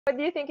What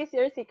do you think is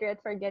your secret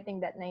for getting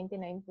that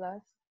 99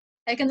 plus?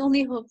 I can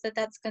only hope that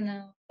that's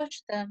gonna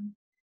push them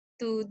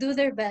to do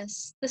their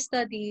best to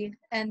study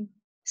and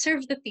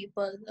serve the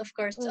people, of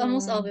course,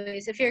 almost Mm,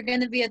 always. If you're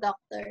gonna be a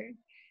doctor,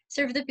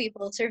 serve the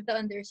people, serve the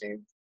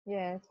underserved.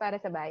 yes, para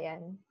sa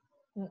bayan.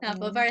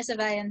 Apo, Mm-mm. para sa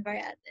bayan,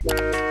 para atin.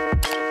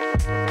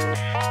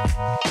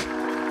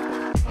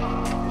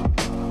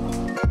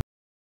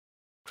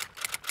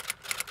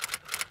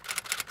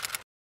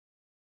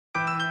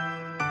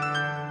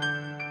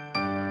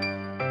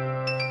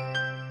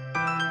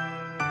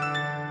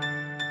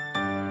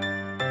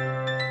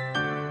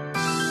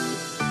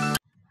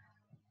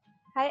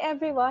 Hi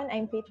everyone,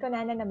 I'm Fate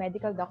Cunanan, a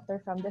medical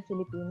doctor from the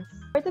Philippines.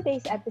 For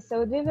today's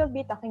episode, we will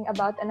be talking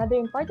about another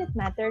important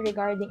matter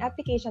regarding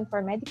application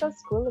for medical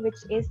school, which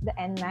is the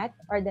NMAT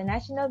or the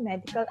National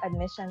Medical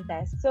Admission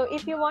Test. So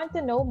if you want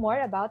to know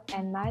more about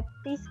NMAT,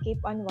 please keep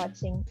on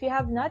watching. If you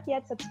have not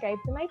yet subscribed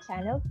to my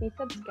channel, please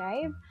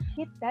subscribe.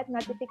 Hit that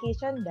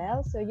notification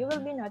bell so you will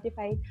be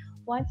notified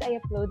once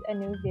I upload a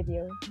new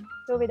video.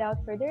 So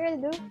without further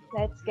ado,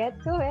 let's get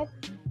to it.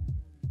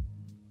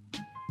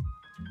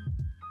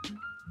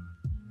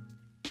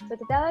 So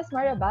to tell us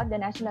more about the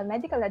National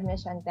Medical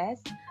Admission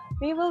Test,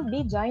 we will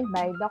be joined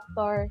by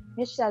Dr.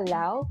 Michelle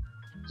Lau.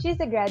 She's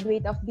a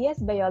graduate of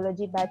BS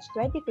Biology Batch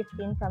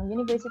 2015 from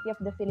University of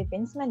the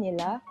Philippines,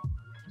 Manila.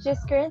 She's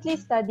currently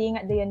studying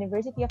at the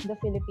University of the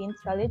Philippines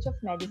College of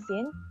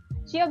Medicine.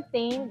 She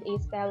obtained a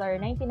stellar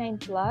 99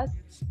 plus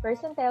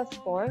percentile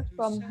score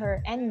from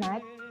her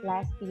NMAT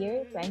last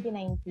year,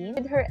 2019.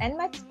 With her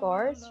NMAT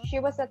scores, she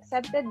was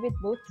accepted with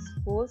both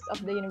schools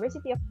of the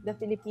University of the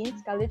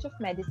Philippines College of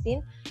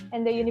Medicine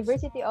and the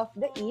University of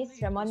the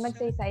East Ramon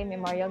Magsaysay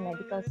Memorial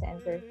Medical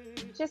Center.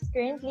 She's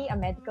currently a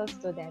medical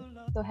student.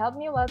 So help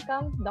me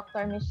welcome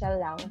Dr. Michelle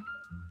Lau.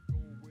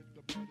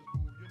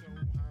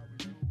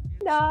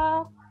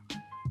 Doc!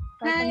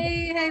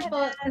 Welcome Hi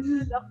po.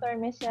 to Dr.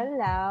 Michelle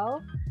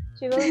Lau.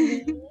 She will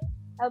be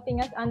helping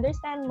us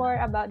understand more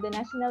about the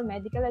National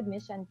Medical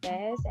Admission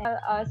Test and tell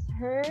us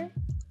her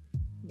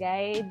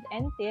guide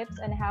and tips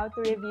on how to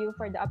review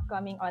for the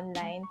upcoming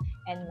online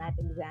NMAT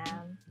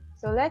exam.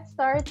 So let's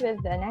start with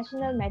the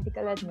National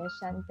Medical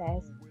Admission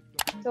Test.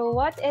 So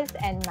what is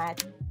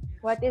NMAT?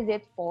 What is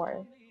it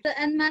for? The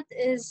NMAT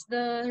is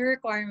the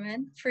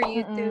requirement for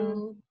you Mm-mm. to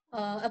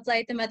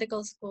apply to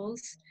medical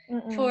schools.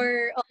 Mm-mm.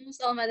 For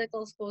almost all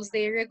medical schools,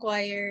 they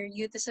require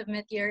you to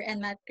submit your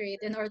NMAT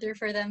grade in order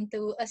for them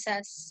to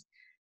assess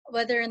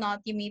whether or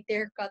not you meet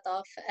their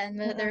cutoff and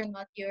whether or Mm-mm.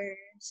 not you're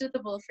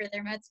suitable for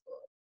their med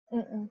school.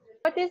 Mm-mm.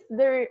 What is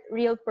the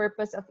real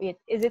purpose of it?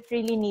 Is it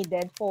really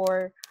needed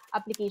for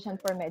application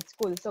for med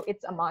school? So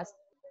it's a must.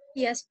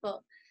 Yes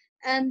po.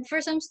 And for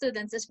some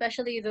students,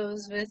 especially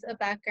those with a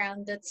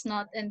background that's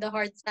not in the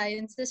hard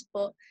sciences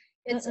po,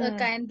 it's a Mm-mm.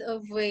 kind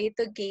of way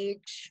to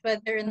gauge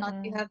whether or not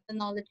you Mm-mm. have the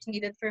knowledge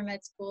needed for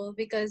med school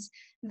because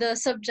the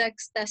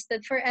subjects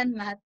tested for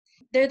NMAT,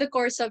 they're the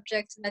core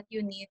subjects that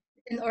you need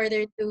in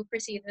order to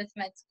proceed with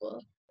med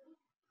school.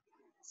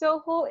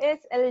 So who is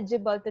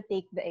eligible to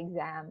take the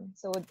exam?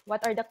 So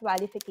what are the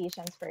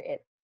qualifications for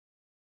it?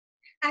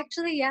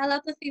 Actually, yeah, a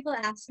lot of people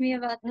ask me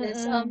about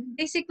this. Mm-mm.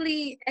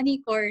 Basically, any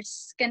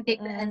course can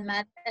take the Mm-mm.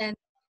 NMAT, and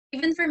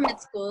even for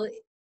med school,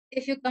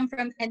 if you come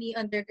from any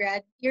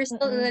undergrad, you're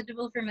still Mm-mm.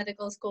 eligible for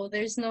medical school.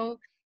 There's no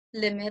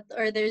limit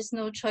or there's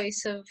no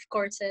choice of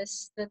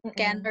courses that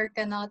can Mm-mm. or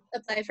cannot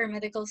apply for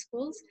medical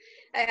schools.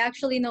 I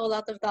actually know a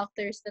lot of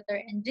doctors that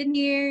are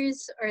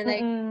engineers or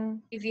like Mm-mm.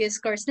 previous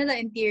course nila,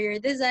 interior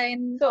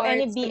design, So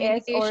any arts,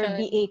 BS or communication.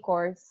 BA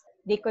course,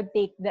 they could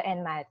take the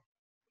NMAT.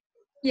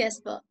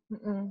 Yes po.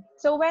 Mm-mm.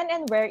 So when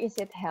and where is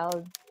it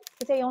held?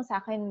 Kasi yung sa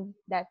akin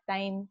that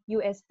time,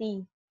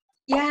 UST.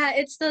 Yeah,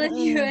 it's still in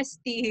Mm-mm.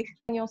 UST.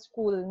 Yung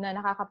school na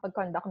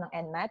nakakapag-conduct ng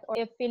NMAT. Or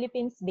if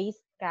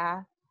Philippines-based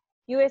ka,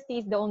 UST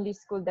is the only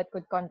school that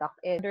could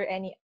conduct it. Are there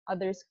any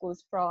other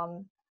schools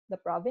from the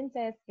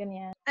provinces?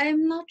 Ganyan.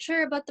 I'm not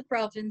sure about the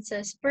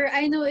provinces, but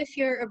I know if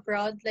you're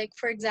abroad, like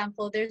for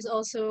example, there's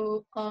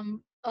also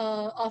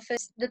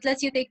office that lets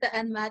you take the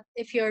NMAT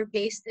if you're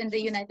based in the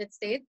United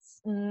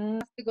States.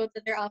 Mm. You have to go to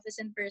their office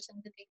in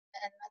person to take the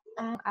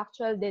NMAT.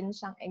 Actual din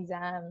siyang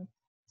exam.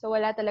 So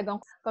wala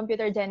talagang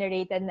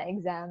computer-generated na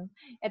exam.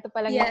 Ito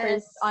pa lang yung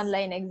first Yes.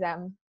 online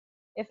exam,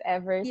 if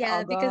ever, sa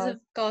Yeah, because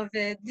of August,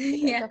 COVID. because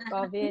Yeah. of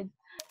COVID.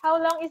 How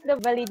long is the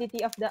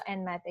validity of the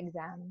NMAT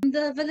exam?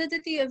 The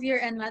validity of your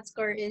NMAT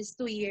score is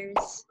 2 years.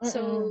 Mm-mm.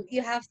 So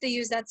you have to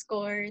use that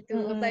score to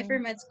apply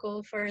for Mm-mm. med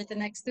school for the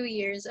next 2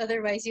 years.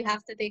 Otherwise, you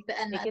have to take the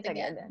Take NMAT it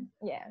again. again.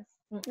 Yes.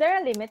 Is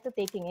there a limit to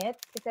taking it?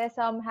 Kasi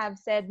some have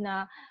said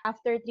na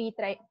after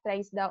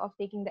tries daw of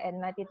taking the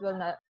NMAT, it will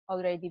not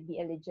already be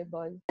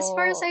eligible. As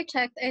far as So, I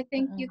checked, I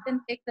think mm-mm. you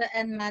can take the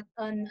NMAT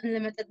on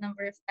unlimited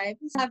number of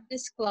times. Have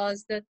this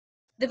clause that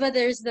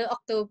there's the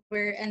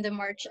October and the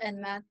March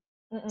NMAT.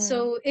 Mm-mm.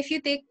 So if you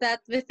take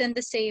that within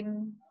the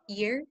same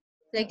year,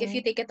 like if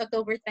you Mm-mm. take it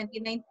October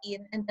 2019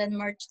 and then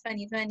March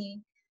 2020,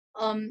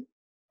 um,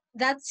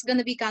 that's going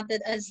to be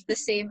counted as the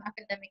same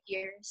academic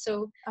year.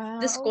 So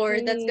the score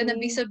that's going to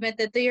be Okay.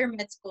 submitted to your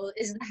med school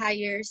is the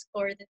higher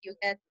score that you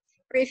get.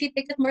 Or if you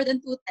take it more than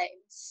 2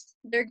 times,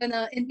 they're going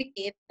to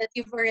indicate that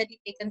you've already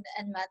taken the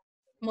NMAT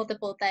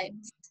multiple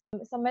times.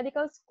 Some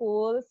medical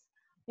schools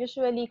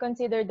usually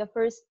consider the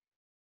first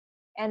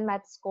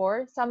NMAT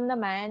score. Some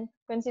naman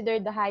consider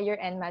the higher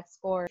NMAT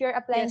score. If you're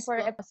applying Yes for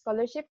po.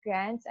 scholarship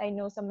grants, I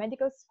know some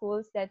medical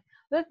schools that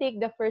will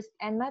take the first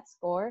NMAT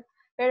score,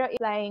 pero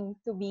if applying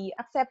to be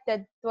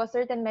accepted to a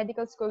certain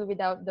medical school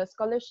without the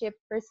scholarship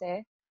per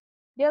se,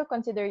 they'll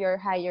consider your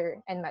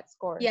higher NMAT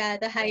score. Yeah,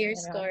 the So, higher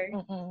ganun. score.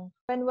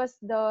 When was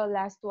the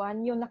last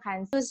one? Yung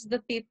It was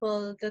the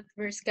people that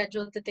were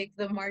scheduled to take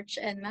the March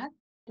NMAT.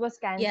 it was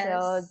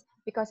canceled Yes.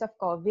 because of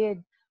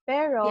COVID.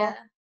 Pero,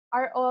 Yeah.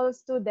 are all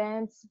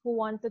students who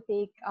want to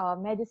take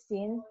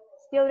medicine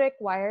still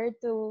required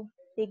to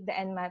take the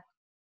NMAT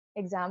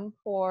exam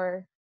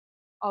for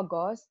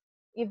August?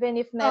 Even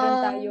if meron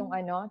tayong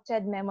Um,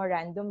 CHED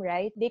memorandum,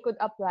 right? They could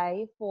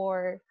apply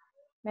for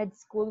med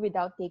school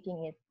without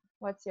taking it.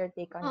 What's your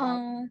take on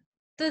that?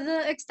 to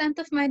the extent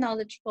of my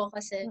knowledge po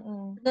kasi,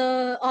 Mm-mm.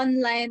 the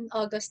online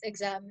August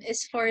exam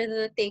is for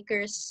the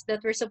takers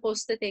that were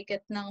supposed to take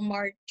it ng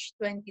March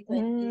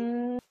 2020.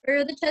 Mm,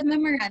 Pero the CHED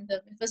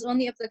memorandum, it was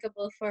only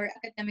applicable for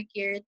academic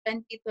year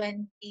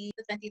 2020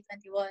 to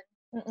 2021.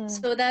 mm-mm.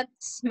 So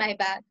that's my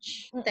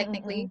batch, Mm-mm.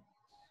 technically.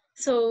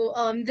 So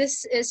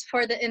this is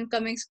for the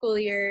incoming school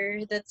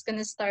year that's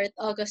gonna start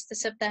August to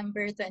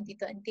September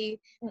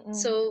 2020. Mm-mm.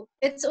 So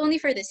it's only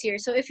for this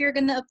year. So if you're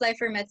gonna apply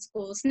for med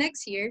schools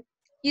next year,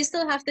 you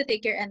still have to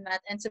take your NMAT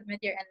and submit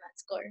your NMAT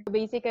score.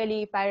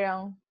 Basically,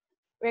 parang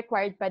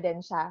required pa din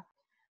siya.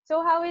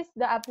 So, how is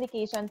the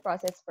application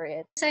process for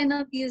it? Sign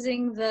up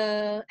using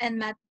the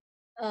NMAT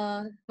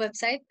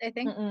website, I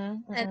think.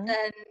 Mm-mm. And Mm-mm.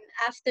 then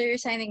after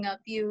signing up,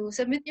 you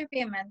submit your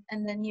payment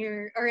and then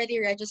you're already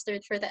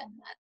registered for the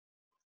NMAT.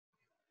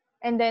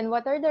 And then,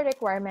 what are the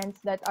requirements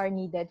that are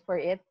needed for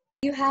it?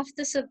 You have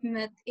to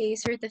submit a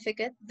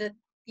certificate that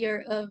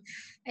you're of,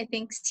 I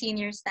think,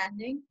 senior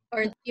standing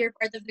or you're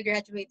part of the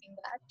graduating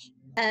batch.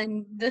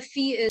 And the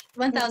fee is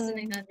Mm-mm.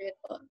 1,900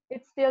 po.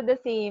 It's still the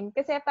same.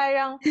 Kasi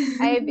parang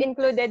I've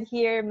included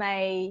here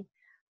my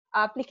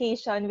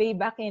application way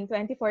back in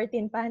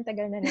 2014 pa. Ang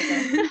tagal na nito.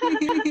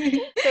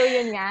 So,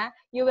 yun nga.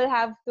 You will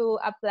have to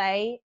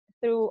apply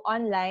through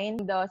online,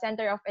 the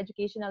Center of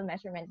Educational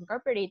Measurement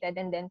Incorporated,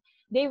 and then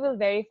they will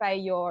verify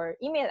your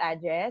email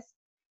address.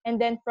 And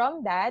then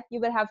from that,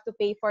 you will have to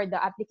pay for the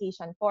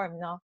application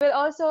form, no? We'll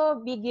also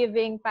be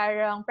giving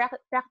parang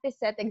practice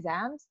set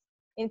exams,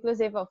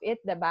 inclusive of it,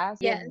 diba?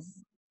 So, yung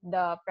Yes.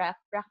 the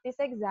practice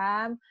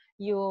exam,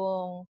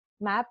 yung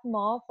map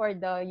mo for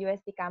the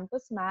UST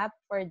campus map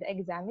for the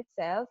exam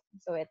itself.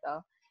 So,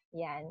 ito.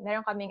 Yan.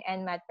 Meron kaming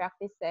NMAT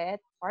practice set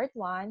part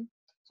 1,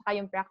 tsaka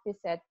yung practice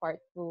set part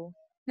 2.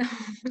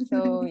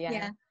 So, Yeah.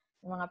 yan.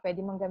 Yung mga pwede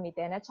mong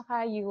gamitin. At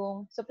saka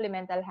yung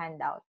supplemental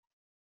handout.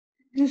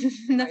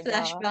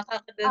 Na-flashback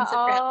ako dun sa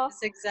Oo.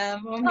 practice exam.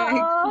 Oh my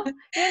Oo. God.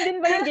 Yun din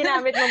ba yung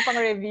ginamit mong pang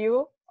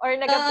review? Or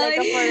nag-apply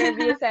ka for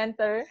review Yeah.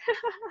 center?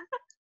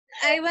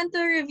 I went to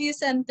a review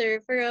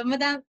center pero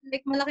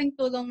malaking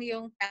tulong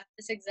yung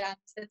practice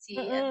exams at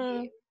CEM Mm.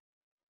 gave.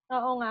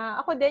 Oo nga.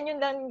 Ako din yun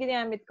lang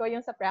ginamit ko,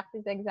 yung sa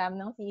practice exam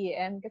ng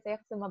CEM kasi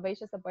sumabay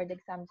siya sa board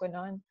exam ko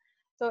noon.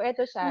 So,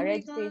 eto Oh siya, my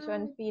registration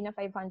God. fee na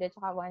 500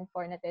 tsaka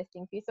 1,400 na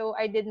testing fee. So,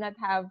 I did not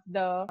have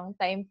the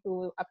time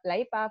to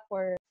apply pa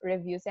for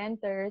review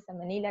center sa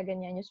Manila,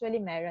 ganyan. Usually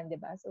meron, di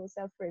ba? So,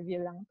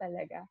 self-review lang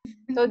talaga.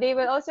 So, they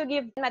will also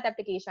give math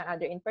application,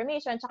 other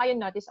information, tsaka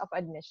yung notice of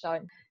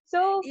admission.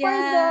 So, for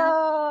the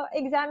Yeah.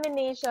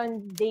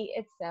 examination day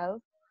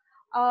itself,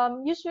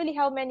 usually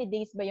how many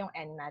days ba yung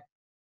NMAT?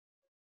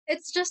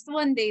 It's just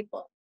 1 day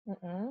po.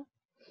 Mm-mm.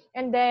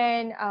 And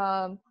then,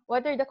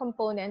 what are the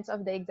components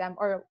of the exam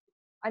or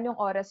anong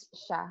oras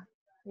siya?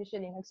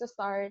 Usually,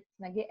 nagsa-start,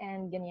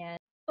 nag-e-end, ganyan.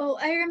 Oh,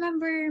 I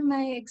remember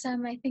my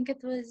exam, I think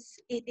it was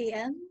 8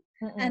 a.m.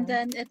 And Mm-mm.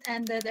 then it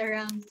ended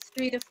around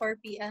 3 to 4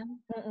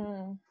 p.m.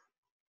 Mm-mm.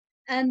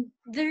 And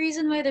the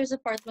reason why there's a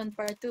part 1,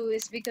 part 2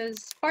 is because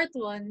part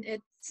 1,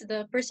 it's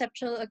the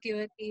perceptual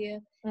acuity,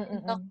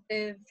 Mm-mm.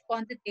 inductive,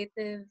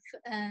 quantitative,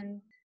 and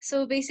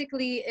so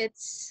basically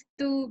it's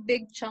 2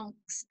 big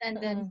chunks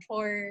and then Mm-mm.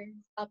 4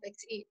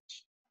 topics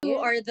each. 2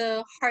 are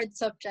the hard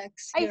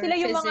subjects, Ay, your sila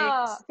yung mga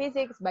physics,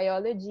 physics,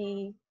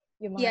 biology,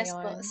 yung mga yes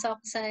po, yon.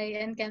 soc-sci,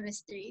 and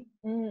chemistry.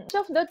 Which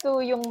of the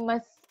two yung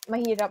mas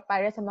mahirap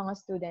para sa mga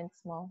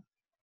students mo?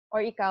 Or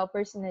ikaw,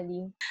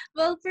 personally?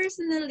 Well,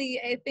 personally,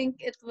 I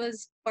think it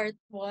was part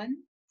 1.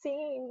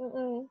 Same.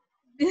 Mm-mm.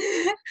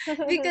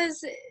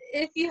 Because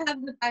if you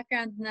have the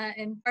background na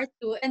in part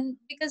 2, and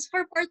because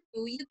for part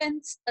 2, you can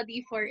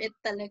study for it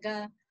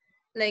talaga.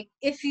 Like,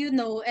 if you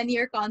know and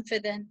you're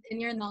confident in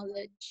your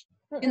knowledge,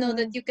 you know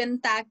that Mm-mm. you can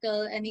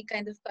tackle any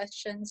kind of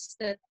questions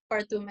that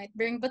part 2 might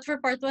bring. But for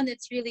part 1,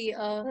 it's really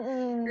a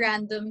Mm-mm.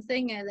 random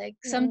thing. Like,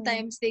 Mm-mm.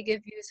 sometimes they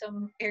give you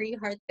some very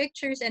hard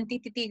pictures and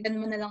tititigan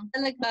mo na lang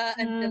talaga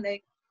until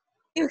like,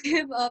 you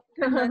give up.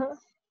 Ganun.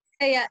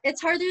 Kaya,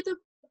 it's harder to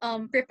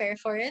prepare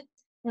for it.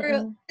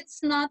 Pero Mm-mm.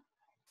 it's not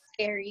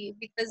scary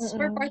because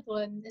for Mm-mm. part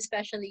one,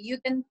 especially, you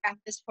can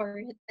practice for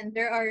it, and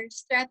there are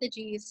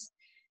strategies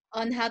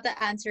on how to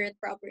answer it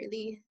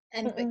properly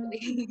and Mm-mm.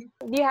 quickly.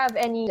 Do you have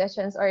any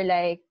suggestions or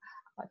like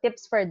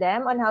tips for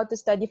them on how to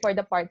study for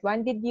the part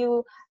 1? Did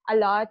you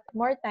allot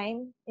more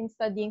time in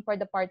studying for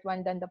the part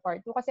 1 than the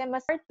part 2? Kasi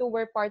mas part 2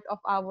 were part of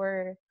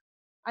our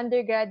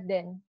undergrad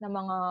din na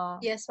mga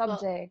Yes, po.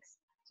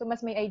 subjects. So,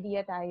 mas may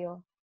idea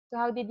tayo. So,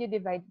 how did you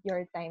divide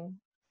your time?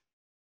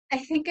 I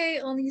think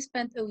I only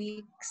spent a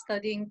week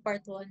studying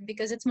part one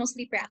because it's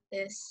mostly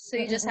practice. So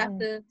you just have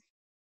Mm-mm-mm.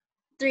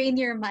 to train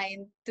your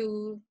mind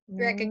to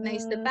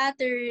recognize the Mm.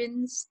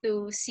 patterns,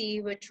 to see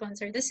which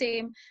ones are the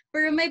same.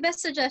 For my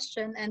best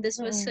suggestion, and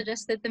this was Mm-mm.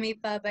 suggested to me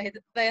by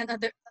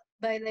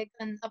like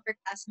an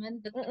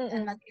upperclassman that took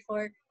Mm-mm-mm. NMAT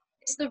before,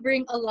 is to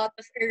bring a lot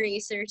of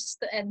erasers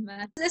to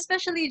NMAT,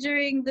 especially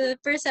during the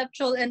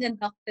perceptual and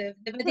inductive.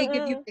 They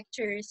give you Mm-mm.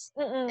 pictures,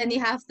 and Mm-mm. you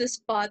have to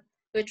spot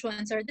which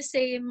ones are the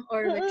same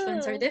or which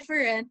ones are Mm-mm.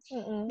 different.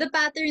 Mm-mm. The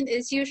pattern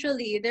is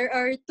usually there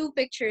are two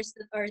pictures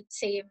that are the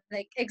same,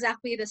 like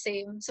exactly the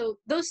same.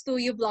 So those two,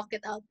 you block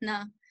it out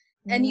na.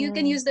 And you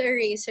can Mm. use the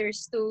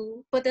erasers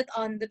to put it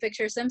on the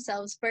pictures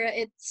themselves, but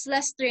it's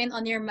less strain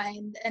on your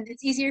mind and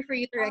it's easier for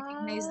you to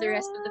recognize the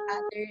rest of the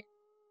Ah, pattern.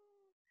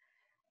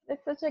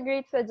 that's such a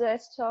great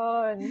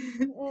suggestion.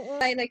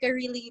 Buy like a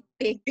really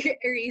big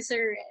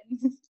eraser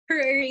and for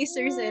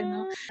erasers,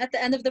 no? Mm. At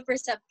the end of the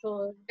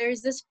perceptual,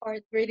 there's this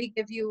part where they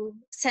give you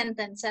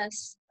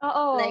sentences,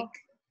 like Oo.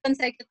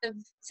 consecutive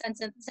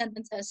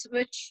sentences,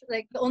 which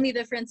like the only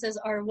differences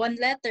are one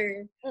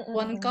letter,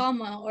 one Mm-mm.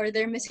 comma, or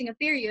they're missing a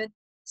period.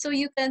 So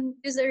you can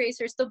use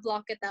erasers to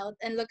block it out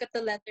and look at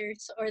the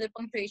letters or the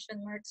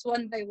punctuation marks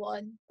one by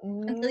one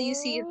until you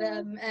see Mm.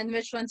 them and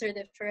which ones are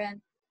different.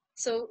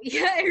 So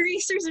yeah,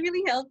 erasers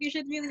really help. You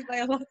should really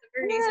buy a lot of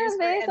erasers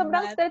for Grabe,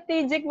 sobrang NMAT.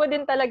 strategic mo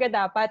din talaga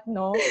dapat,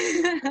 'no?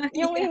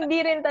 Yung Yeah. hindi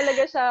rin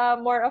talaga siya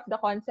more of the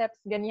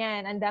concepts,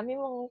 ganyan. Ang dami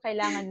mong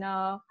kailangan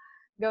na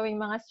gawing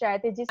mga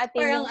strategies atin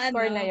Parang yung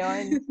score na ano,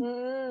 yon.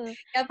 Mm.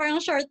 yeah, parang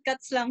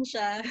shortcuts lang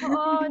siya.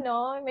 Oo,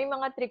 'no? May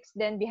mga tricks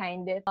din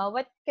behind it.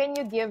 What can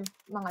you give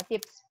mga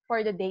tips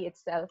for the day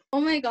itself?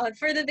 Oh my God,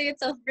 for the day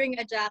itself, bring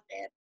a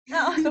jacket.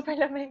 Oo, super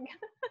lamig.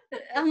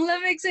 Ang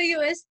lamig sa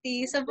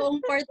UST, sa buong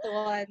part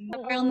 1.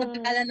 Parang Mm.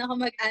 nabagalan ako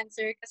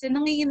mag-answer kasi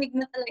nanginginig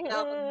na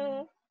talaga ako nun.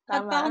 Mm.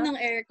 Takot pa ako Tama. ng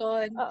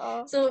aircon. Oo.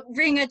 So,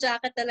 bring a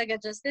jacket talaga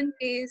just in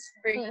case.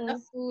 Bring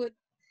enough Mm. food.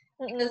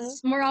 Mm.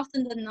 Because more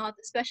often than not,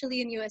 especially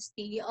in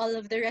UST, all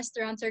of the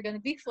restaurants are gonna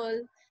be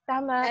full.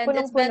 Tama, And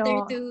it's punong-puno. better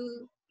to,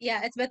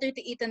 yeah, it's better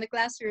to eat in the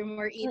classroom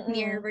or eat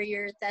near Mm. where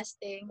you're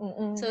testing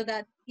Mm. so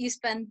that you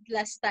spend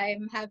less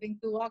time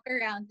having to walk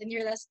around and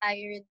you're less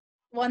tired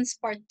once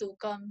part 2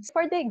 comes.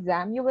 For the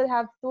exam, you will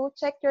have to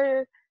check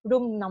your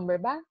room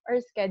number ba or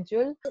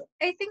schedule?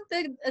 I think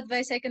the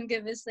advice I can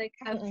give is like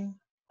have Mm.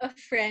 a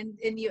friend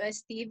in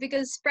UST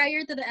because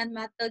prior to the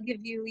NMAT, they'll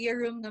give you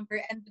your room number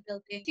and the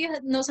building. If you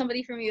know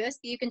somebody from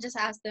UST, you can just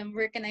ask them,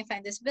 where can I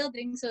find this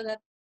building so that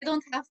you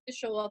don't have to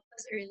show up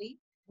as early.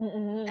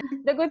 Mm.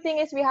 The good thing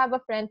is we have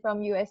a friend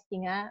from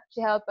UST nga. She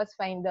helped us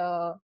find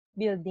the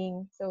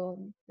building. So,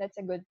 that's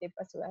a good tip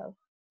as well.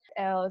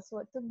 Else,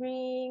 what to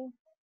bring?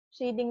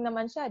 Shading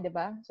naman siya, 'di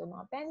ba? So,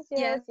 mga Yes.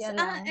 pencils, yan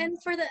lang. And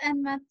for the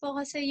NMAT po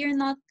kasi you're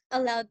not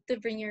allowed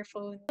to bring your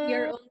phone.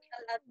 You're Mm. only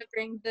allowed to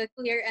bring the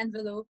clear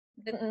envelope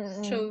that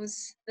Mm.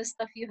 shows the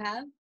stuff you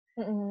have.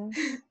 Mm.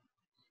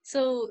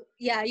 So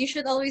yeah, you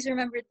should always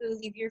remember to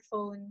leave your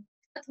phone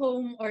at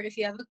home, or if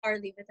you have a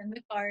car, leave it in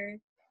the car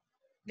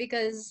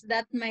because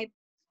that might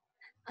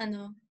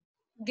ano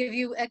give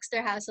you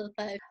extra hassle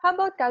pa. How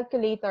about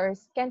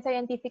calculators? Can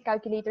scientific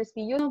calculators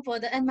be used? No po,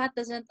 the NMAT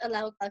doesn't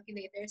allow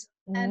calculators.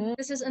 And Mm.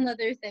 this is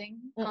another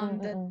thing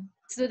that Mm.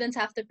 students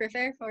have to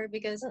prepare for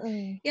because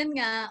Mm. yan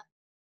nga,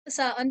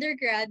 sa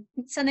undergrad,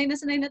 sanay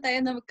na tayo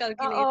na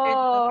mag-calculator,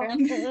 di ba? Oo.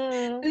 Parang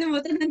Mm.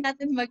 nalimutan na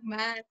natin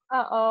mag-math.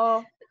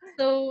 Oo.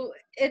 So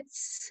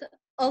it's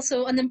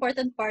also an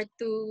important part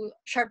to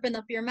sharpen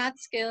up your math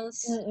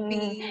skills, Mm.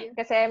 be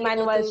Kasi able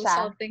manual to siya.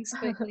 solve things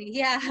quickly.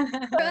 Yeah.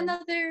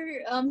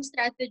 Another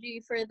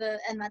strategy for the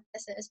NMAT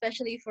test,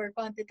 especially for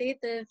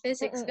quantitative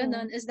physics, Mm.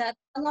 ganun, is that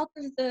a lot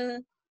of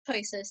the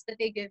choices that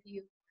they give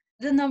you,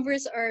 the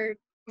numbers are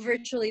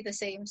virtually the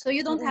same. So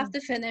you don't have Mm.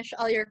 to finish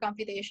all your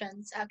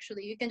computations,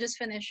 actually. You can just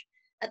finish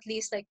at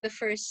least like the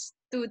first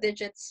two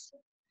digits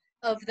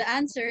of the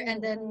answer, and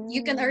then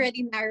you can Mm.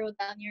 already narrow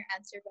down your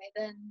answer by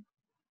then.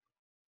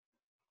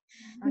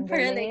 Ang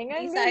Para like, galing, di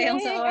ang sayang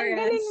sa galing, ang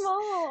galing oras. mo.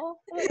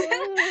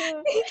 Mm.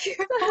 Thank you.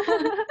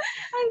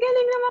 Ang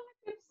galing ng mga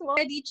tips mo.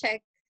 Already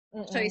check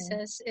Mm.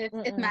 choices if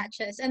it Mm.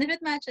 matches. And if it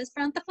matches,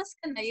 parang tapos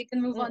ka na. You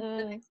can move on to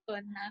the Mm. next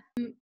one na.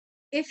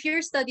 If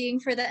you're studying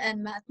for the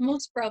NMAT,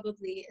 most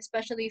probably,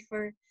 especially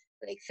for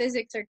like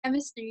physics or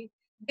chemistry,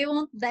 they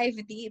won't dive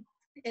deep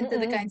into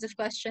the Mm. kinds of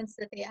questions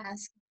that they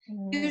ask.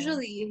 Mm.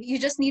 Usually, you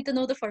just need to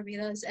know the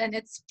formulas and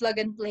it's plug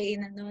and play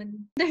na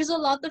nun. There's a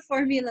lot of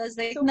formulas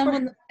like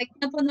Super.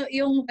 napuno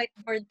yung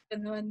whiteboard ko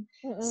nun.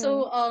 Mm.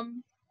 So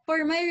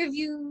For my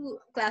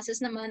review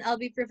classes naman, I'll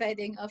be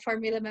providing a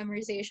formula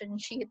memorization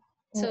sheet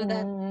so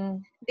that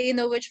they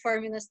know which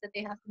formulas that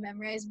they have to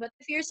memorize. But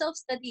if you're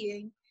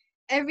self-studying,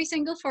 every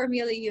single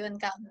formula you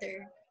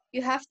encounter,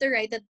 you have to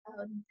write it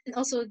down, and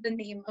also the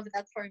name of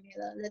that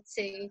formula. Let's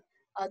say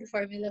the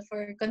formula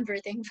for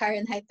converting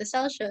Fahrenheit to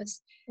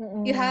Celsius.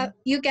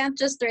 You can't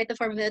just write the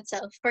formula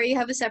itself, but you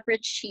have a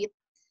separate sheet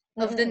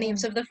of the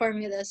names of the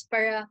formulas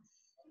para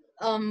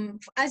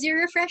as your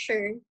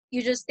refresher,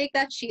 you just take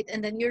that sheet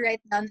and then you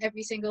write down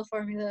every single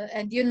formula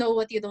and you know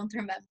what you don't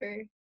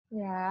remember.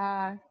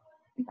 Yeah.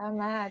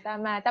 Tama,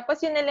 tama.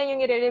 Tapos yun na lang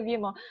yung i-review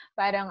mo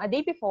parang a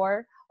day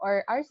before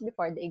or hours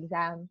before the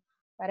exam.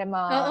 Para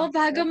Oo,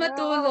 bago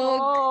matulog.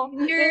 Oo.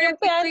 Yun yung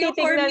Nire-repeat ko yung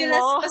titignan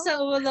formulas mo. pa sa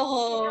ulo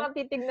ko. Yun yung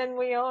titignan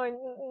mo yun.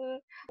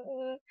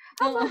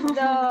 How Oo. about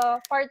the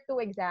part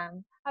 2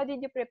 exam? How did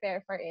you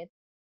prepare for it?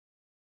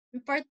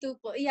 Part 2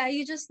 po. Yeah,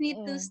 you just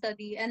need to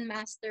study and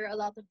master a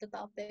lot of the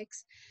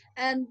topics.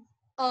 And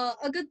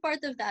a good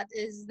part of that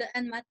is the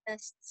NMAT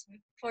tests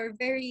for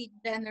very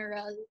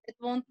general. It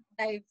won't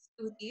dive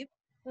too deep.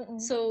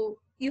 So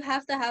you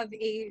have to have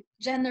a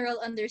general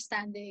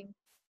understanding.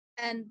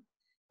 And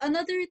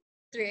another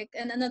trick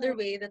and another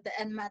way that the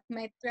NMAT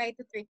might try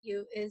to trick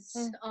you is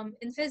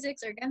in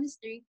physics or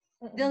chemistry,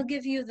 they'll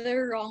give you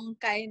the wrong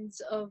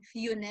kinds of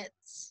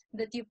units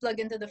that you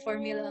plug into the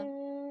formula.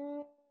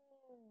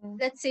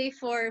 Let's say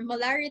for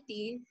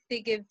molarity,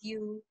 they give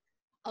you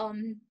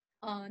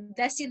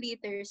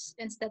deciliters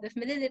instead of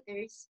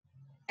milliliters.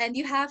 And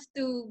you have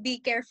to be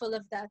careful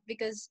of that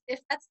because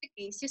if that's the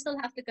case, you still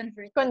have to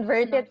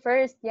convert it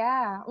first,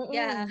 yeah.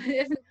 Yeah,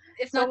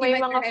 if So not, you may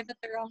might mga arrive at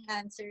the wrong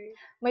answer.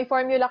 may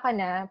formula ka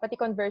na, pati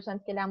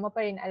conversions, kailangan mo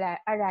pa rin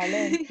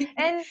aralin.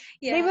 And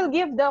they Yeah. will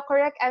give the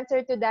correct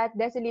answer to that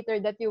deciliter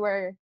that you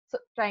were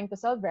trying to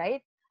solve,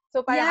 right?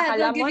 So parang Yeah, akala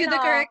they'll give mo you the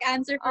na, correct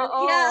answer for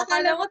oo, yeah,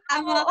 akala mo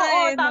tama ka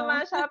oo, eh, no? tama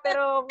siya,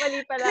 pero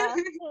mali pala.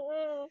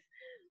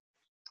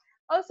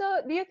 Also,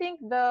 do you think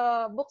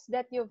the books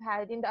that you've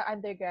had in the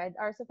undergrad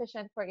are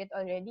sufficient for it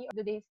already? Or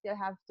do they still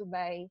have to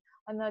buy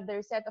another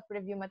set of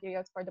review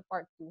materials for the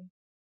part 2?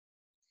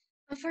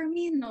 For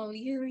me, no,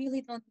 you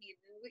really don't need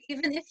to.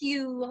 Even if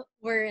you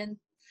weren't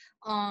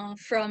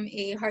from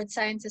a hard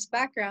sciences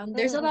background,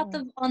 there's a lot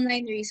of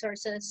online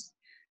resources.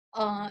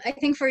 I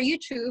think for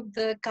YouTube,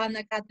 the Khan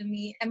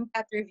Academy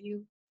MCAT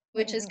review,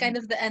 which is kind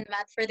of the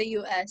NMAT for the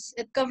US,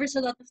 it covers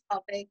a lot of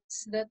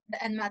topics that the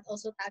NMAT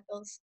also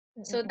tackles.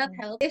 So that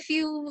helps. If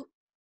you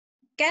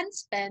can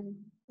spend,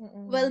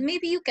 well,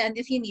 maybe you can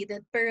if you need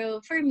it.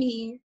 But for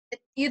me,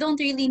 you don't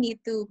really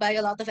need to buy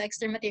a lot of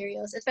extra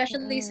materials,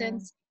 especially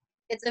since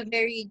it's a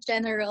very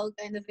general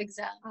kind of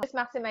exam. Just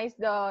maximize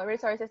the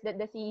resources that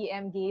the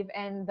CEM gave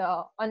and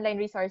the online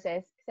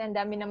resources. Kasi ang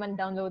dami naman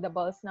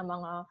downloadables na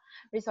mga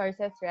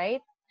resources,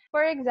 right?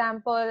 For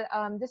example,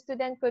 the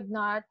student could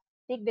not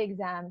take the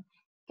exam.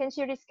 Can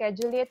she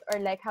reschedule it or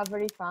like have a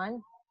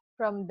refund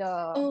from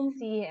the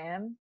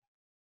CEM?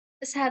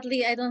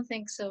 Sadly, I don't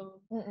think so.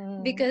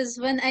 Because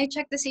when I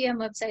checked the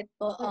CM website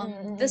po,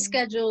 the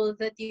schedule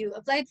that you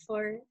applied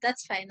for,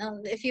 that's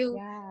final. If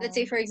you, let's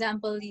say for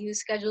example, you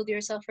scheduled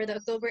yourself for the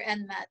October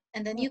NMAT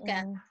and then you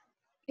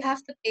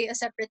have to pay a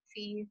separate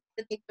fee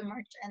to take the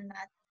March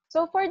NMAT.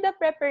 So for the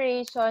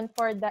preparation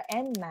for the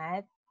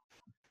NMAT,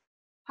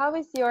 how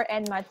is your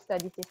NMAT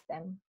study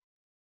system?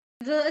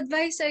 The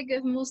advice I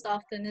give most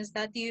often is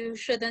that you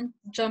shouldn't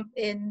jump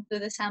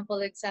into the sample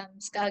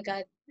exams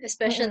kagad,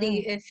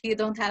 especially if you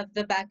don't have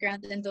the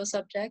background in those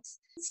subjects.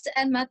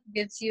 NMAT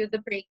gives you the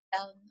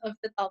breakdown of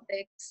the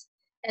topics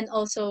and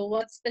also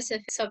what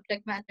specific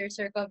subject matters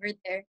are covered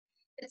there.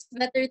 It's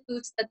better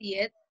to study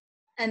it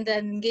and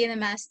then gain a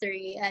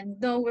mastery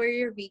and know where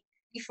you're weak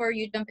before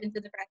you jump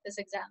into the practice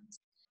exams.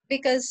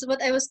 Because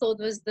what I was told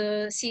was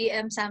the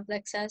CEM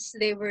samplexes,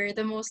 they were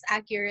the most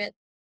accurate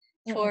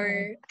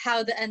for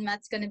how the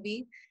NMAT's gonna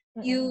be.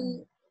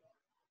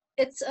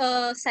 It's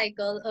a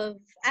cycle of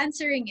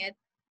answering it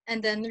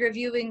and then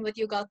reviewing what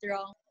you got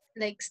wrong,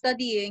 like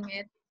studying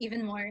it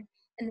even more,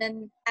 and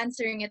then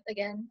answering it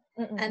again.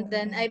 And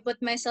then I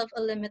put myself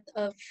a limit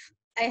of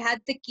I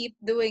had to keep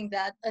doing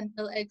that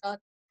until I got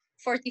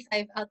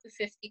 45 out of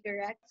 50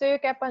 correct. So you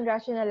kept on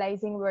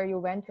rationalizing where you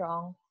went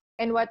wrong.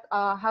 And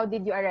how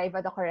did you arrive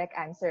at the correct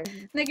answer?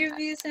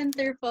 Nag-review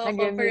center po ako,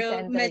 Nag-review pero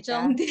center medyo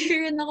ka? hindi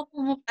rin ako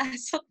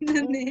pumapasok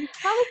nun eh.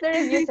 How was the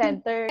review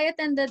center? I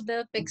attended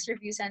the PICS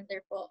review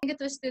center po. I think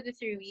it was 2 to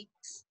 3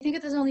 weeks. I think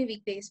it was only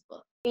weekdays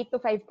po. 8 to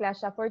 5 class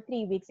siya for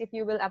 3 weeks if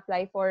you will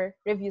apply for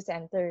review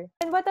center.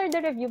 And what are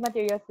the review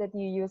materials that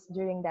you used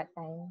during that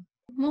time?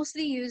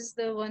 Mostly use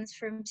the ones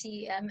from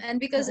CEM, and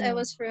because I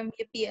was from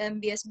UPM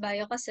BS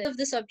Bio kasi of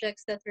the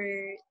subjects that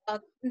were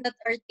taught, that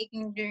are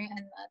taken during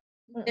NMAT,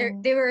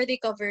 they were already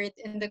covered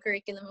in the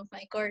curriculum of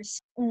my course.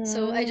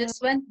 So I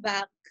just went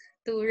back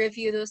to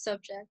review those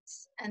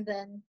subjects and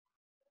then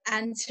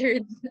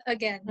answered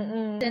again.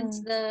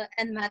 Since the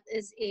NMAT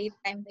is a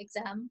timed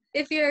exam,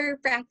 if you're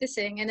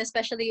practicing and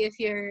especially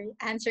if you're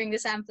answering the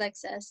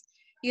samplexes,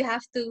 you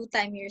have to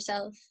time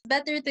yourself.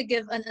 Better to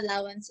give an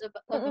allowance of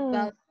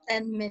about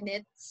 10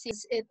 minutes.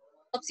 It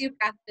helps you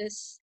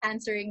practice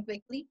answering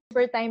quickly.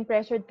 Super time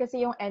pressured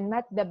kasi yung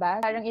NMAT,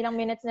 diba? Parang ilang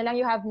minutes na lang,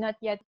 you have not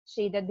yet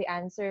shaded the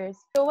answers.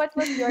 So what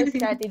was your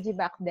strategy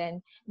back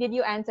then? Did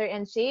you answer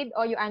and shade,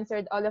 or you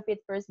answered all of it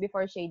first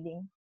before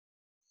shading?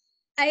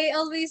 I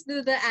always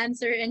do the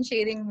answer and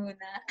shading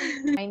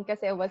muna. Mine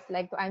kasi was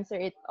like to answer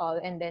it all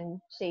and then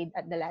shade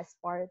at the last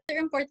part. The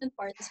important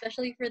part,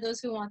 especially for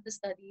those who want to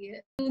study,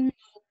 to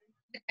know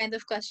the kind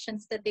of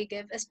questions that they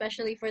give,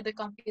 especially for the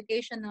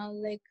computational,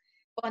 like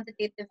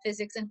quantitative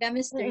physics and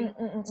chemistry.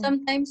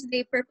 Sometimes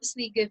they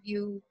purposely give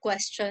you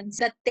questions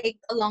that take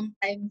a long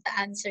time to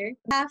answer.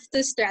 You have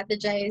to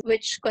strategize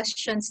which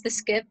questions to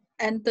skip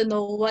and to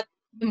know what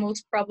the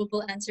most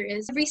probable answer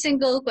is. Every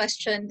single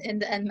question in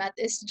the NMAT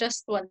is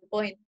just 1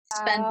 point.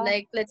 Spend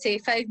like, let's say,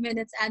 5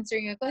 minutes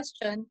answering a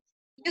question.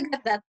 You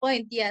get that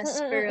point,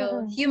 yes,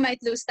 pero you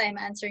might lose time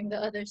answering the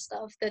other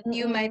stuff that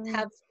you might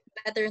have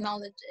better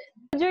knowledge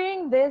in.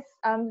 During this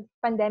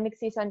pandemic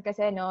season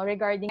kasi, no,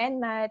 regarding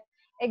NMAT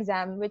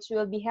exam, which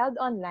will be held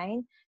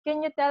online,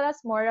 can you tell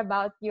us more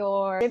about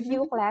your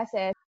review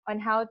classes on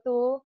how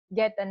to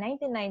get a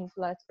 99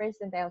 plus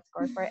percentile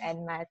score for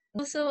NMAT?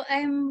 So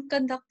I'm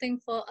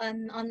conducting for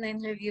an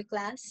online review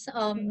class.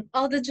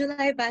 All the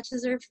July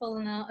batches are full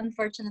now,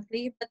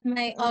 unfortunately, but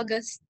my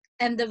August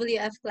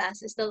MWF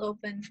class is still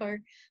open for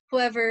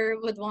whoever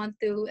would want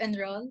to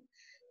enroll.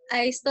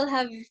 I still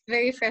have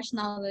very fresh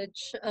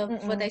knowledge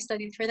of what I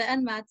studied for the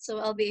NMAT, so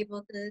I'll be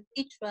able to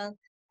teach well.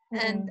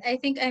 And I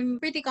think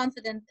I'm pretty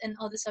confident in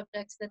all the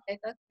subjects that I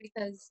took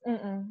because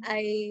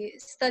I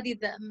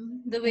studied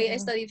them. The way I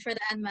studied for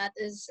the NMAT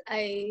is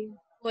I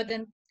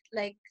wouldn't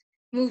like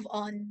move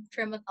on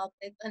from a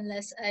topic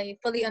unless I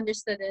fully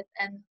understood it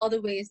and all the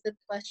ways that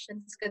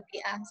questions could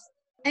be asked.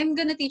 I'm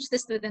gonna teach the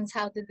students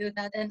how to do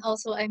that, and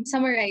also I'm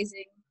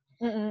summarizing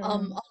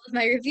all of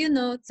my review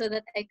notes so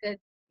that I could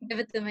give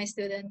it to my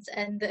students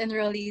and the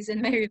enrollees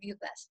in my review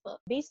class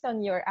book. Based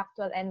on your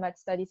actual NMAT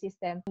study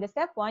system, in the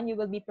step 1, you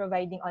will be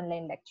providing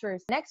online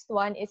lectures. Next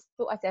one is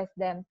to assess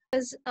them.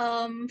 Because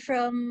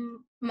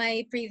from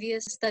my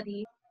previous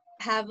study,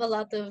 I have a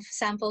lot of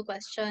sample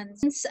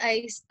questions. Since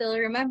I still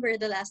remember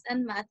the last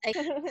NMAT,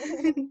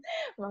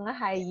 Mga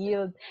high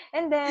yield.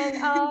 And then,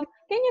 can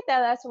you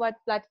tell us what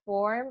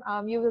platform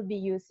you will be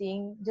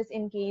using just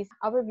in case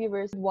our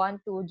viewers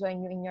want to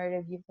join you in your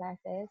review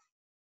classes?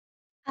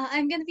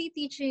 I'm going to be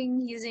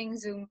teaching using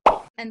Zoom,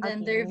 and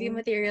then the review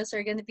materials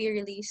are going to be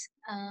released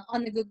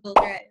on the Google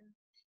Drive.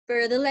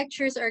 But the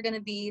lectures are going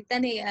to be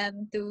 10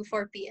 a.m. to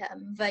 4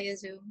 p.m. via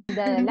Zoom.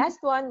 The last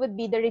one would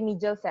be the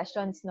remedial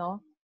sessions, no?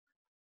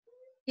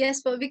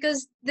 Yes, but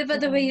because the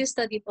way you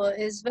study po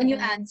is when you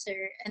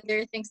answer and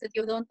there are things that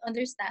you don't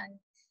understand,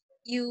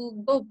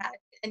 you go back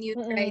and you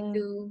try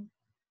to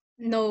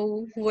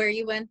know where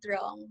you went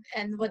wrong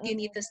and what you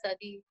need to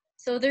study.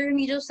 So the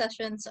remedial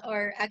sessions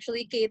are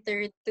actually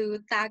catered to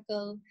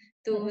tackle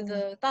to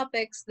the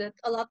topics that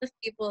a lot of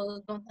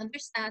people don't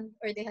understand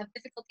or they have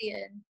difficulty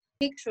in.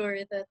 Make sure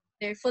that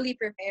they're fully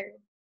prepared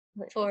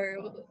for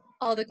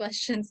all the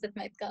questions that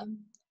might come.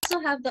 Also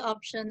have the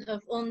option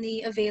of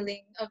only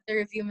availing of the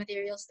review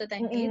materials that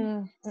I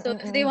made. So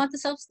if they want to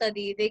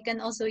self-study, they can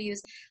also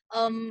use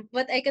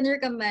what I can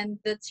recommend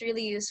that's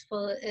really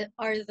useful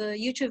are the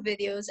YouTube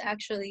videos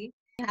actually.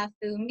 You have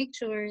to make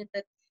sure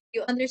that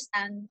you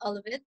understand all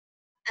of it.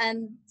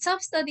 And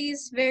self-study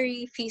is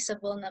very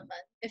feasible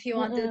naman if you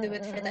want to do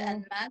it for the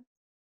NMAT.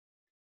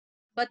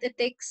 But it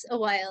takes a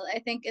while. I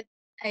think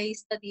I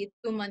studied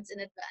 2 months in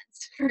advance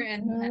for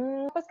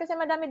NMAT. Tapos kasi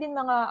madami din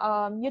mga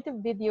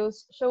YouTube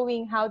videos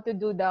showing how to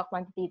do the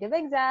quantitative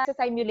exam. So,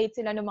 simulate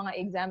sila ng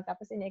mga exam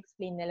tapos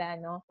in-explain nila,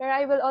 no? Pero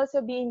I will also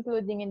be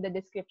including in the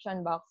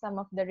description box some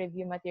of the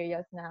review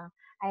materials na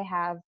I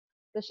have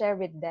to share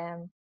with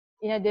them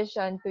in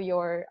addition to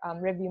your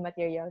review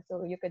material,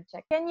 so you could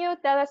check. Can you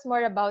tell us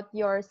more about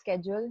your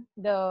schedule,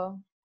 the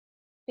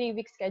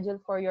 3-week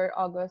schedule for your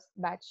August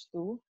batch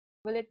 2?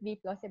 Will it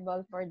be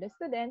plausible for the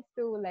students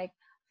to like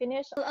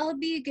finish? I'll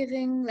be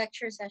giving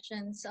lecture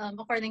sessions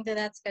according to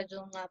that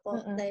schedule nga po.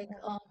 Like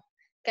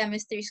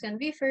chemistry is gonna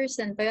be first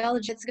and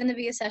biology. It's gonna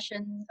be a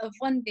session of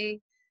 1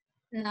 day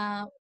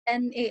na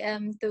 10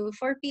 a.m. to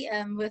 4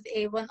 p.m. with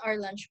a 1-hour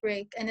lunch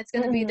break. And it's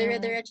gonna be the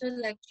dire-diretso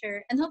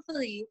lecture. And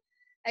hopefully,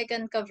 I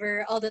can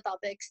cover all the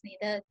topics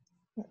needed.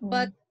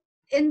 But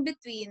in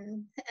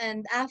between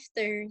and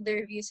after the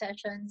review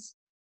sessions,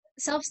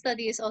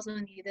 self-study is also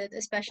needed,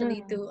 especially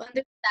to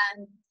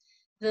understand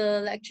the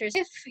lectures.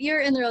 If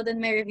you're enrolled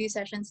in my review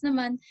sessions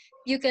naman,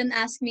 you can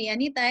ask me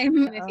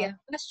anytime if you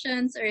have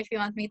questions or if you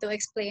want me to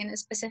explain a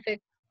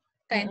specific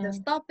kind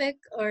of topic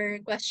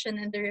or question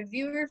in the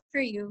reviewer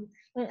for you.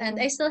 And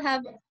I still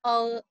have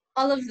all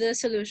of the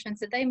solutions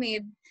that I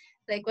made,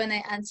 like when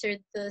I answered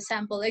the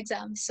sample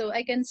exams, so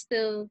I can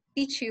still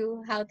teach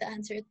you how to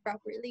answer it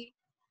properly.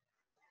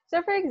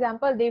 So for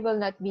example, they will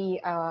not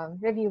be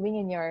reviewing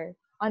in your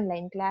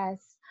online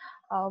class.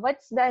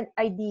 What's the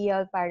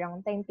ideal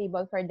parang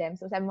timetable for them?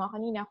 So sabi mo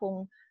kanina,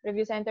 kung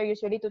review center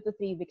usually 2 to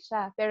 3 weeks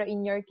siya, pero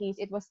in your case,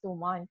 it was 2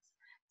 months.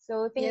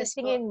 So, Yes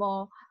po. tingin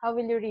mo, how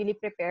will you really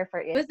prepare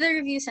for it? With the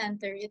review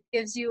center, it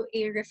gives you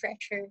a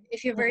refresher.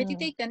 If you've already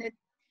Mm-mm. taken it,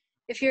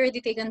 if you already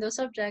taken those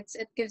subjects,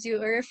 it gives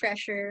you a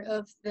refresher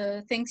of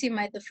the things you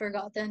might have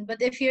forgotten. But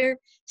if you're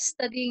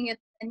studying it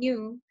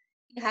anew,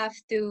 you have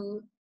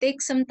to take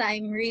some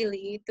time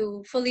really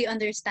to fully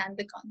understand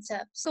the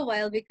concept. So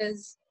while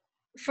because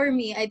for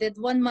me, I did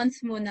 1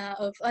 month muna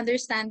of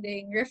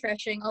understanding,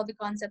 refreshing all the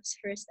concepts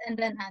first, and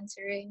then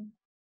answering.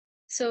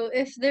 So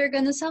if they're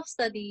gonna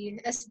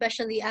self-study,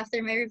 especially after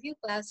my review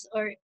class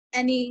or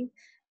any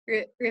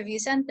review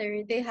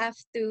center, they have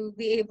to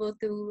be able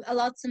to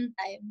allot some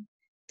time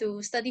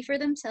to study for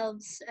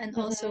themselves and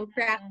Mm-mm. also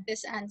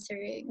practice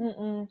answering.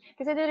 Mm-mm.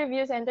 Kasi the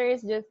review center is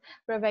just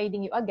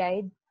providing you a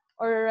guide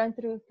or run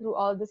through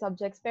all the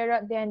subjects. Pero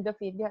at the end of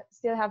it, you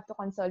still have to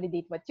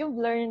consolidate what you've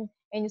learned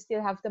and you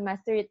still have to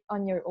master it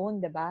on your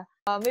own, diba?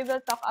 We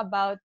will talk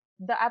about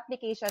the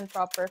application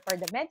proper for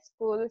the med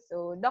school.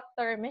 So,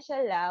 Dr.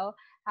 Michelle Lau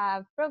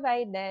have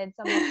provided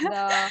some of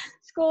the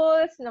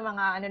schools na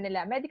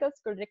mga medical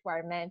school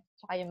requirements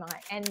tsaka yung mga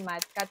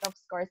NMAT cut-off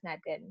scores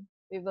natin.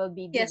 We will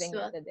be Yes, giving it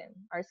well, to them,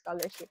 our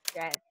scholarship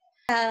grant.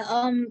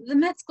 the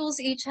med schools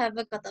each have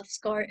a cutoff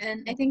score,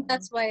 and I think Mm-mm.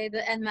 that's why the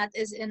NMAT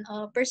is in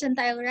a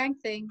percentile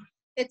ranking.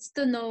 It's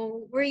to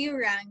know where you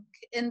rank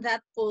in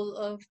that pool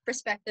of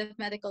prospective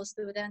medical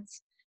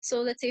students. So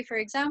let's say, for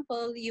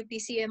example,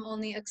 UPCM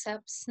only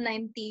accepts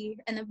 90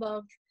 and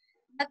above.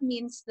 That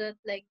means that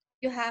like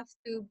you have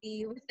to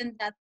be within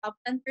that top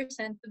 10%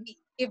 to be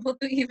able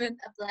to even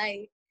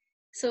apply.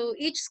 So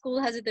each school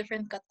has a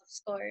different cutoff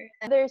score.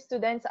 Other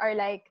students are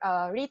like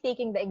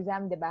retaking the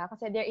exam, di ba?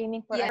 Kasi they're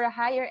aiming for Yeah, a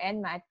higher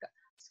NMAT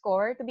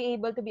score to be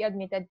able to be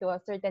admitted to a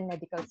certain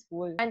medical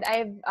school. And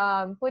I've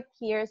put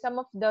here some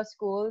of the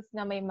schools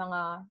na may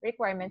mga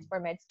requirements for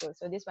med school.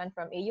 So this one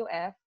from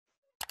AUF.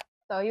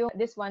 So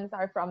these ones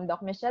are from Doc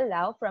Michelle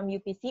Lau from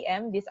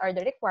UPCM. These are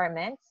the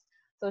requirements.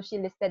 So she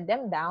listed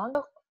them down.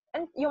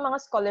 And yung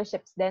mga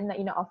scholarships din na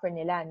ina-offer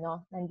nila,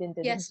 no? Nandun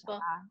din yes siya.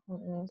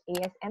 po.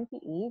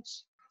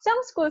 ASMPH. Saan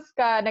schools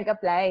ka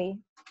nag-apply?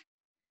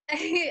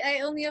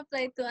 I only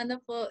applied to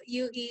ano po,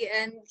 UE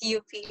and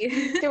UP.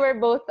 You were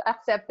both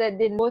accepted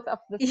in both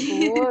of the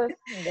schools.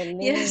 Ang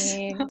Yes.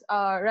 galing.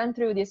 Run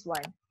through this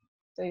one.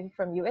 So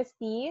from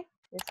UST,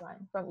 this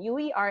one. From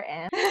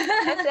UERM,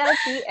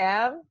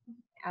 SLCM,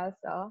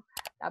 also.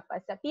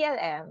 Tapos sa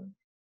PLM.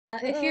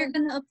 If you're Mm-mm.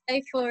 gonna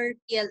apply for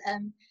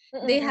PLM,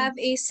 they Mm-mm. have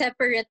a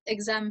separate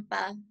exam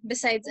pa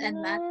besides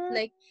NMAT. Mm.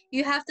 Like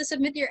you have to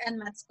submit your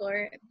NMAT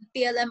score.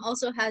 PLM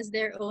also has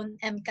their own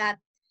MCAT.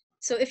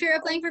 So if you're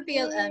applying for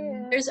PLM,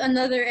 Okay. there's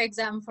another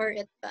exam for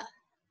it pa.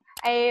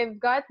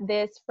 I've got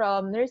this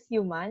from Nurse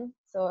Human.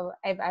 So,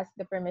 I've asked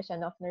the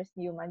permission of Nurse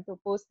Human to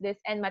post this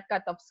NMAT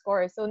cutoff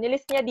score. So,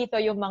 nilist niya dito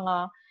yung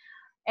mga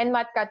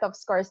NMAT cutoff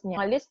scores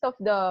niya. A list of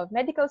the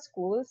medical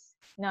schools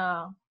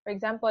na, for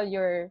example,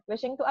 you're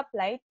wishing to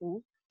apply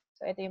to.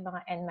 So, ito yung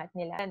mga NMAT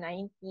nila.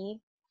 90.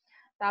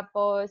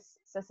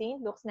 Tapos, sa St.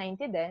 Luke's,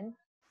 90 din.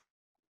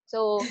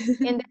 So,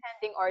 in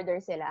descending order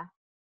sila.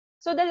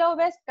 So, the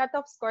lowest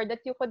cutoff score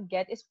that you could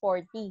get is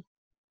 40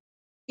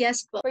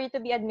 Yes po. for you to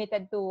be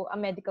admitted to a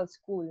medical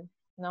school.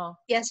 No?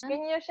 Yes.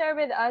 Can you share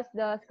with us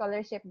the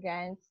scholarship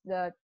grants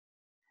that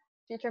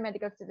future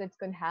medical students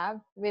could have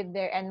with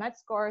their NMAT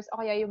scores o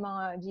kaya yung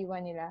mga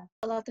G1 nila?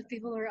 A lot of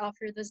people were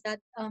offered is that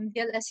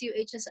DLSU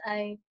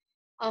HSI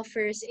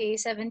offers a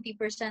 70%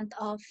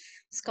 off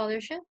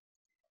scholarship,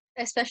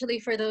 especially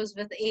for those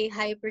with a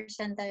high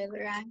percentile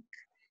rank.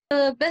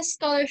 The best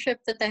scholarship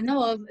that I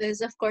know of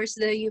is, of course,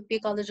 the UP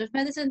College of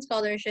Medicine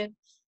scholarship.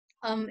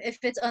 If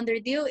it's under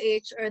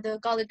DOH or the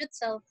college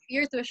itself,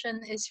 your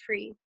tuition is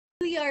free.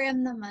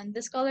 UERM naman,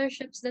 the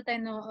scholarships that I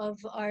know of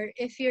are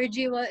if your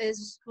GWA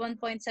is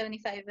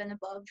 1.75 and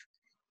above,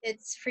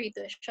 it's free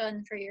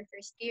tuition for your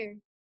first year.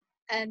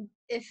 And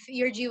if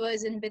your GWA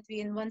is in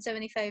between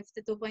 175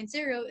 to 2.0,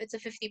 it's a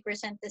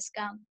 50%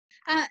 discount.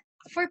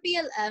 For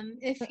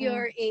PLM, if Mm-mm.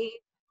 you're a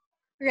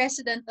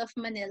resident of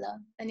Manila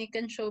and you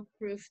can show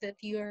proof that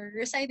you're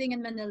residing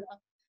in Manila,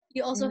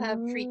 you also have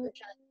free Mm.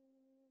 tuition.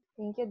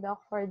 Thank you,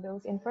 Doc, for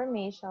those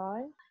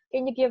information.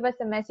 Can you give us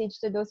a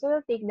message to those who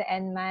will take the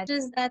NMAT?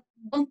 Just that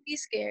don't be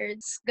scared.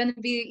 It's gonna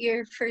be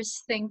your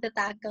first thing to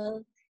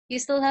tackle. You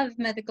still have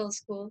medical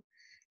school,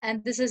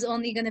 and this is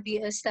only gonna be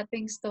a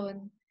stepping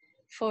stone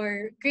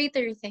for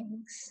greater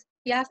things.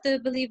 You have to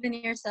believe in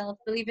yourself,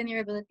 believe in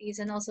your abilities,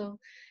 and also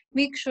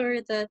make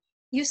sure that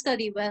you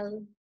study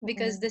well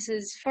because Mm-mm. this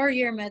is for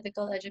your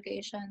medical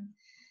education.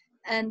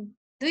 And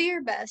do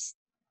your best.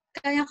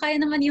 Kaya-kaya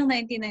naman yung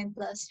 99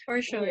 plus, for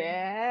sure.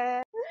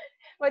 Yeah.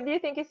 What do you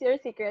think is your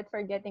secret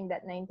for getting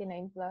that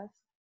 99 plus?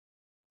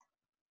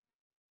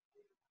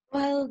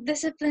 Well,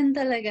 discipline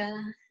talaga.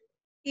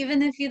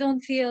 Even if you don't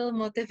feel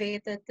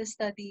motivated to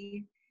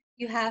study,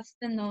 you have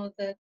to know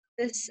that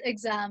this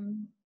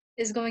exam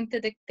is going to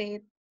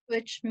dictate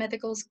which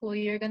medical school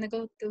you're going to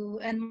go to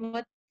and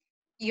what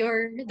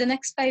the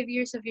next 5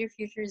 years of your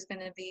future is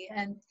going to be.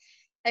 And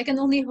I can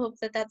only hope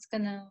that that's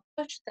going to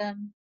push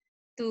them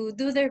to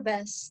do their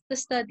best to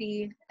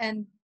study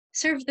and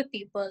serve the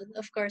people,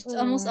 of course,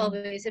 almost Mm.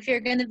 always. If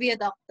you're gonna be a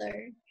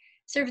doctor,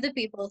 serve the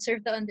people,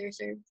 serve the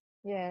underserved.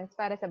 Yes,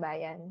 para sa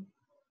bayan.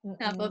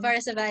 Nga po, Mm-mm. para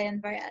sa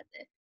bayan, para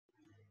ate.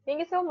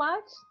 Thank you so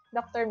much,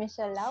 Dr.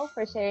 Michelle Lau,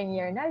 for sharing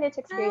your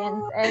knowledge, experience,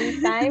 Ah. and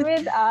time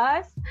with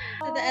us.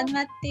 To the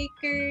NMAT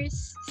takers,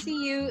 see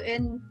you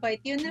in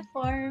white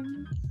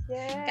uniform.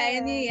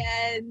 Kaya niyo Yes.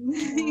 yan.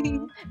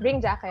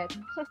 Bring jacket.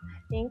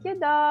 Thank you,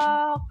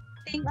 Doc.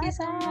 Thank you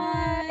so much.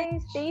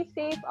 Bye-bye. Stay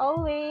safe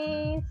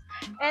always.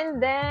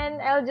 And then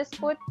I'll just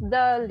put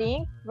the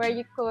link where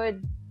you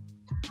could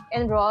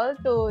enroll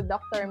to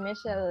Dr.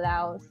 Michelle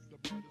Lau's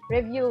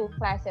review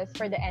classes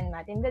for the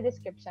NMAT in the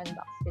description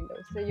box below.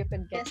 So you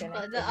could get Yes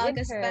po, connected the with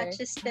August her. batch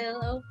is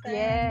still open.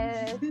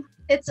 Yes.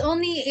 It's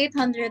only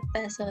 800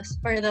 pesos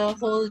for the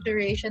whole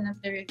duration of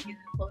the review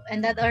po.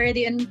 And that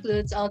already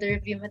includes all the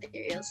review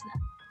materials na.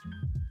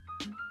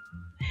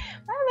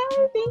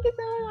 Bye-bye. Thank you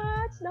so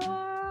much,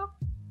 Doc.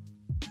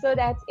 So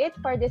that's it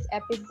for this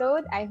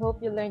episode. I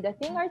hope you learned a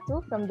thing or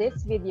two from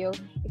this video.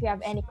 If you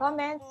have any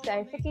comments,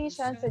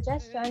 clarifications,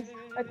 suggestions,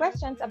 or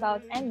questions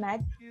about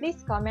NMAT,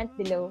 please comment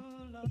below.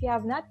 If you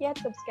have not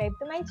yet subscribed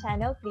to my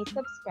channel, please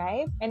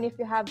subscribe. And if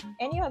you have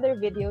any other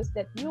videos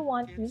that you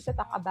want me to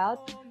talk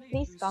about,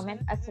 please comment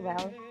as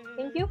well.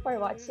 Thank you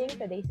for watching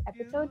today's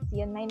episode.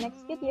 See you in my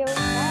next video.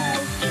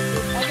 Bye! Stay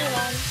safe,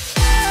 everyone!